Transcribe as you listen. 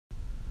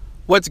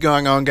What's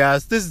going on,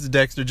 guys? This is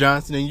Dexter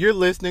Johnson, and you're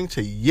listening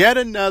to yet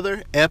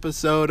another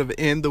episode of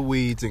In the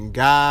Weeds. And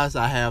guys,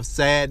 I have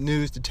sad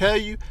news to tell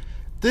you.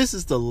 This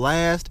is the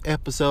last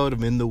episode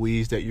of In the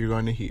Weeds that you're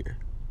going to hear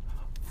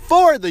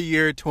for the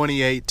year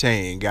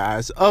 2018,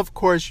 guys. Of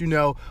course, you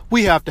know,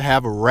 we have to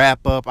have a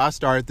wrap up. I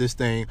started this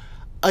thing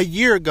a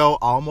year ago,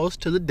 almost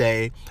to the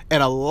day,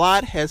 and a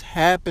lot has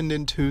happened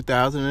in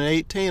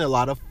 2018. A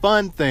lot of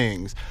fun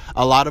things,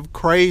 a lot of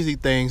crazy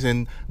things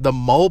in the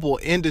mobile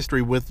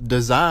industry with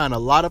design, a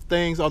lot of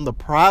things on the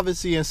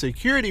privacy and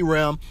security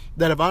realm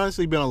that have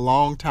honestly been a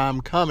long time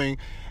coming.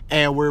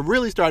 And we're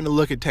really starting to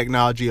look at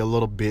technology a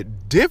little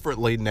bit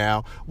differently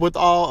now with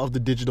all of the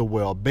digital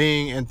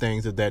well-being and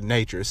things of that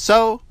nature.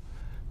 So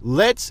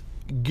let's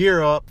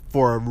gear up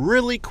for a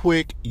really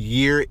quick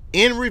year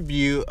in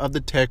review of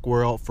the tech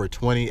world for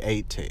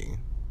 2018.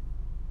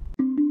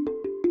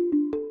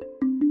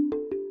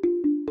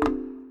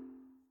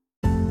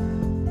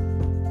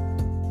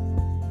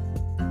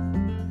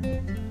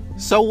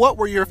 So what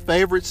were your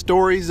favorite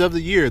stories of the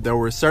year? There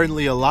were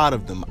certainly a lot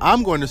of them.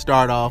 I'm going to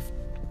start off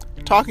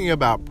talking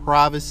about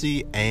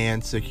privacy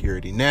and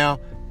security. Now,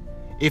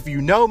 if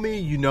you know me,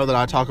 you know that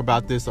I talk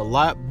about this a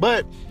lot,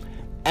 but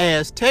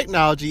as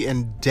technology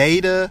and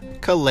data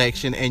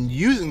collection and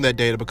using that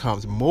data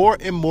becomes more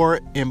and more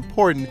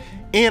important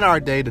in our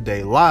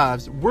day-to-day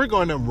lives, we're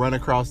going to run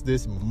across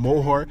this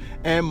more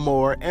and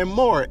more and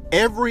more.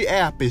 Every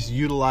app is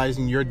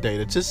utilizing your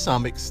data to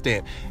some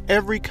extent.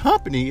 Every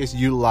company is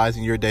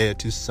utilizing your data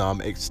to some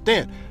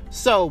extent.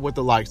 So with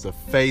the likes of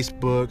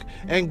Facebook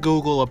and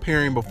Google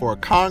appearing before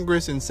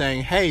Congress and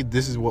saying, hey,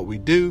 this is what we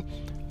do,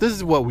 this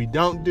is what we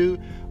don't do,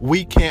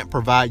 we can't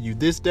provide you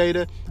this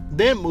data.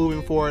 Then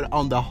moving forward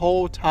on the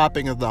whole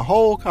topic of the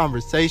whole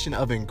conversation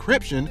of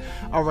encryption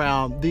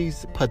around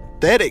these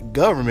pathetic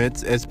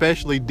governments,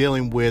 especially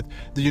dealing with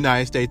the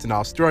United States and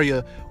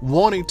Australia,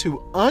 wanting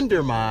to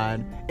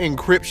undermine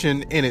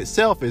encryption in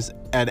itself is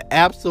an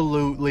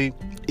absolutely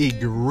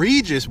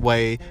egregious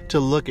way to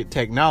look at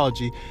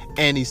technology.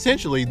 And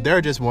essentially, they're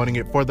just wanting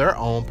it for their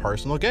own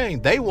personal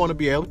gain. They want to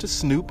be able to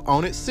snoop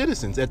on its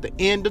citizens at the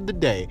end of the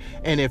day.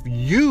 And if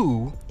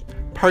you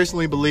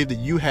personally believe that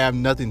you have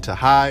nothing to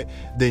hide,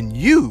 then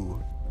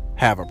you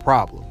have a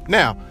problem.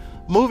 Now,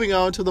 moving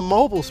on to the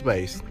mobile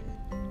space,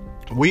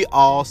 we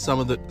all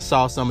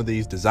saw some of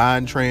these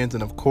design trends,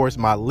 and of course,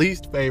 my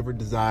least favorite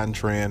design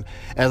trend,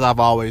 as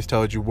I've always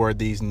told you, were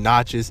these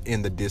notches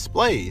in the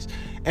displays.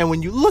 And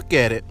when you look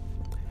at it,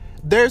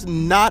 there's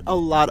not a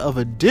lot of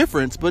a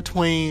difference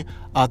between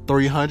a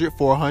 $300,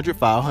 $400,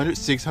 $500,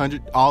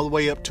 $600, all the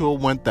way up to a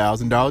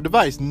 $1,000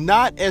 device.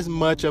 Not as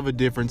much of a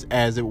difference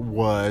as it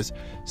was,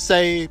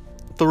 say,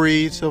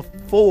 3 to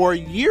 4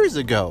 years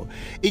ago.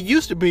 It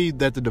used to be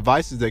that the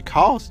devices that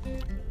cost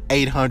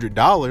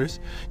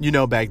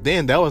 $800, back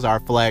then, that was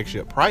our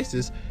flagship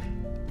prices.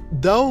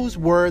 Those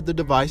were the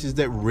devices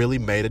that really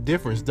made a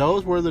difference.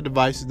 Those were the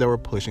devices that were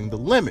pushing the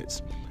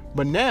limits.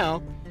 But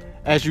now,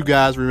 as you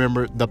guys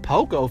remember, the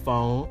Poco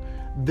phone,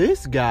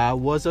 this guy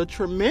was a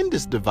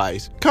tremendous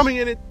device, coming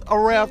in at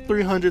around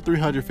 $300,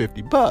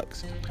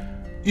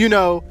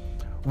 $350.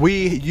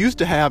 We used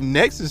to have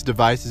Nexus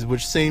devices,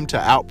 which seemed to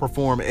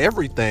outperform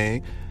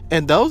everything,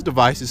 and those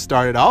devices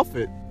started off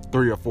at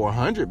 $300 or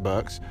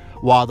 $400,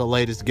 while the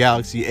latest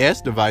Galaxy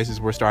S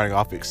devices were starting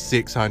off at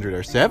 $600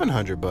 or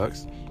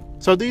 $700.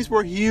 So these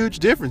were huge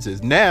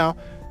differences. Now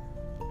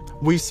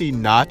we see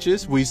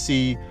notches, we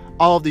see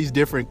all of these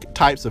different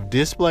types of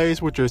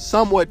displays, which are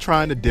somewhat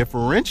trying to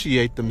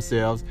differentiate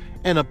themselves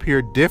and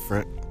appear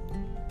different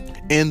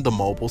in the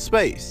mobile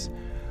space.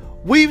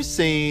 We've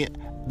seen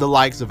the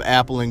likes of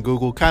Apple and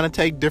Google kind of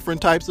take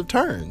different types of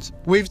turns.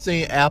 We've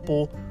seen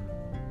Apple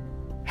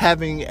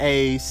having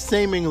a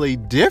seemingly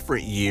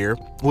different year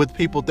with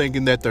people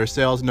thinking that their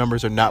sales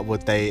numbers are not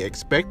what they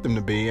expect them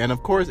to be. And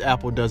of course,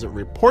 Apple doesn't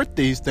report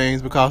these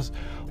things because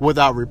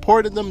without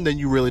reporting them, then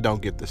you really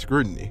don't get the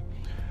scrutiny.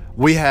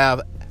 We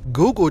have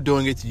Google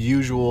doing its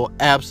usual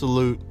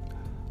absolute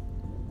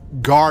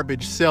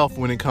garbage self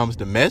when it comes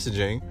to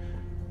messaging,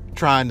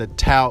 trying to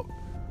tout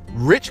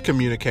rich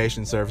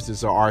communication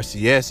services, or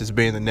RCS, as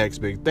being the next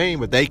big thing,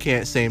 but they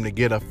can't seem to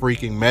get a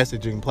freaking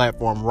messaging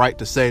platform right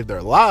to save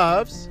their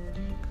lives.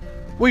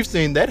 We've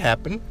seen that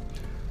happen.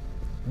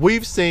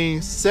 We've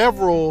seen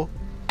several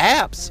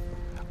apps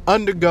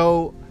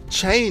undergo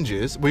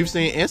changes. We've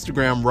seen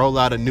Instagram roll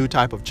out a new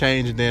type of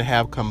change and then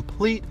have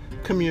complete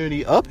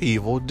community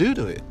upheaval due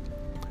to it.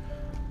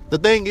 The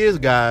thing is,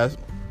 guys,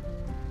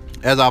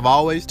 as I've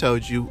always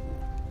told you,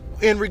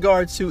 in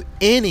regards to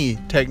any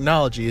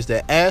technology, is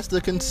that as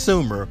the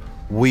consumer,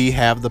 we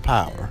have the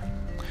power.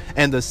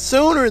 And the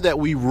sooner that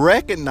we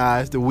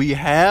recognize that we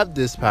have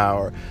this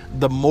power,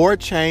 the more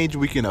change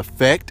we can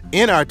affect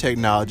in our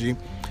technology,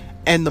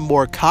 and the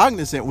more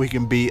cognizant we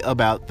can be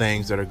about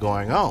things that are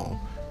going on.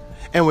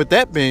 And with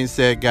that being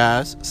said,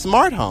 guys,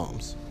 smart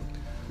homes.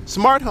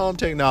 Smart home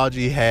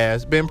technology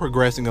has been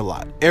progressing a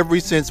lot ever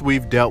since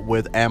we've dealt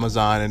with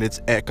Amazon and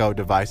its Echo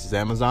devices,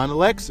 Amazon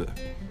Alexa.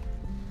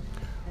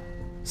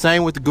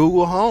 Same with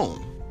Google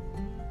Home.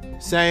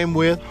 Same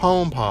with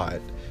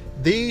HomePod.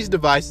 These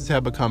devices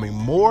have becoming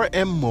more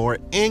and more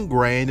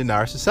ingrained in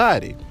our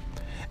society.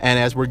 And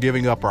as we're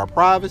giving up our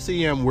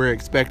privacy and we're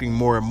expecting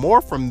more and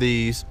more from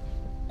these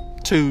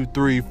 $200,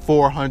 $300,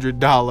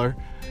 $400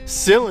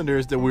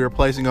 cylinders that we are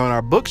placing on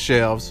our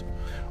bookshelves,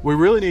 we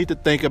really need to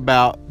think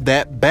about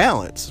that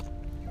balance.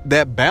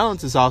 That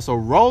balance is also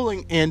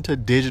rolling into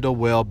digital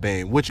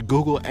well-being, which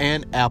Google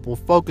and Apple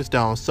focused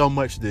on so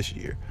much this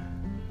year.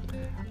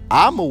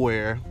 I'm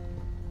aware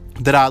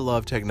that I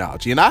love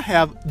technology, and I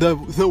have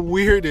the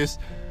weirdest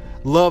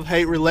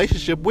love-hate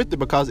relationship with it,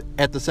 because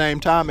at the same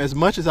time, as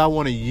much as I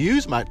want to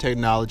use my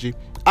technology,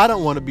 I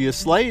don't want to be a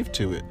slave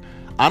to it.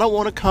 I don't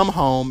want to come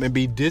home and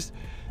be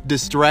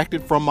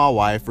distracted from my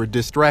wife or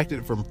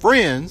distracted from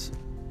friends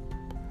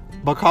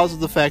because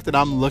of the fact that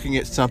I'm looking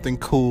at something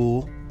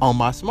cool on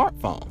my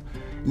smartphone.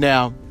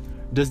 Now,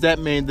 does that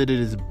mean that it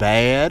is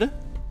bad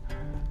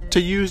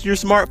to use your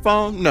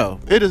smartphone? No,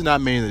 it does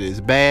not mean that it's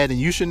bad, and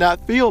you should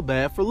not feel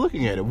bad for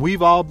looking at it.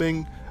 We've all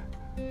been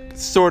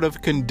sort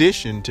of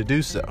conditioned to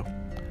do so.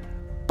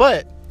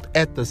 But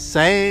at the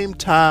same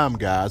time,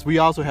 guys, we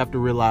also have to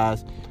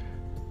realize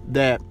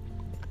that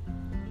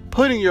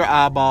putting your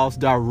eyeballs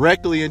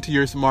directly into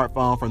your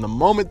smartphone from the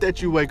moment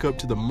that you wake up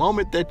to the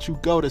moment that you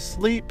go to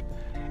sleep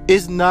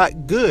is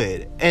not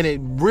good. And it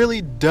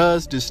really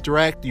does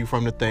distract you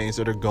from the things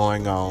that are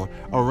going on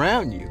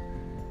around you.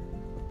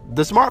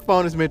 The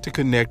smartphone is meant to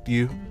connect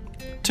you,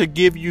 to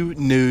give you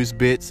news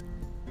bits,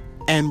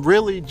 and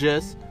really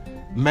just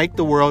make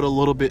the world a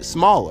little bit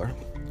smaller.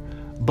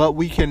 But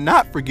we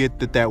cannot forget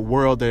that that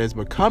world that is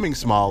becoming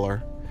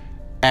smaller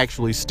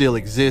actually still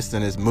exists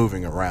and is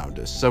moving around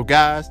us. So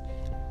guys,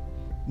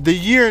 the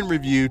year in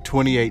review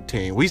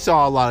 2018, we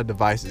saw a lot of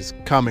devices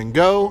come and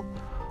go.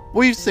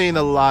 We've seen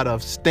a lot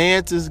of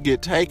stances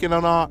get taken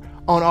on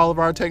all of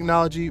our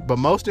technology, but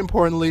most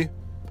importantly,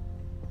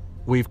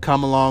 we've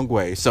come a long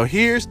way. So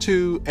here's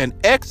to an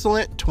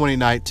excellent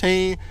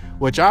 2019,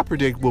 which I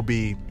predict will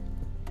be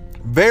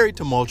very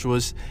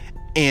tumultuous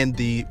in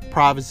the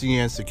privacy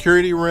and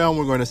security realm.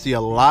 We're going to see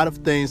a lot of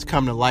things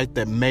come to light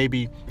that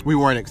maybe we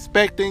weren't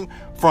expecting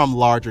from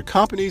larger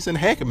companies, and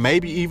heck,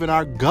 maybe even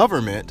our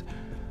government.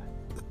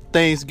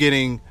 Things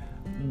getting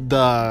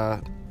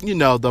the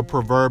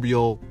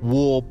proverbial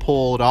wool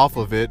pulled off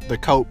of it, the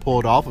coat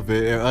pulled off of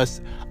it, and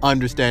us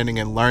understanding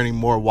and learning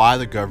more why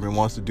the government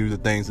wants to do the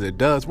things that it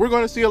does. We're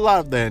going to see a lot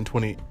of that in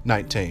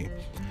 2019.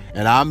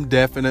 And I'm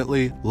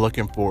definitely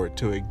looking forward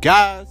to it.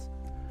 Guys,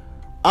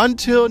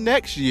 until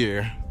next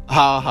year,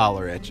 I'll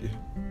holler at you.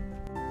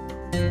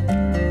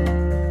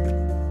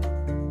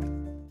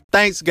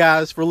 Thanks,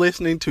 guys, for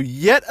listening to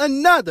yet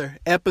another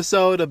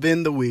episode of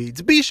In the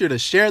Weeds. Be sure to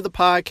share the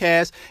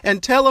podcast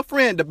and tell a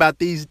friend about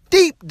these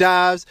deep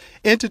dives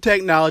into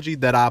technology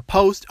that I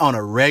post on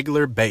a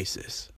regular basis.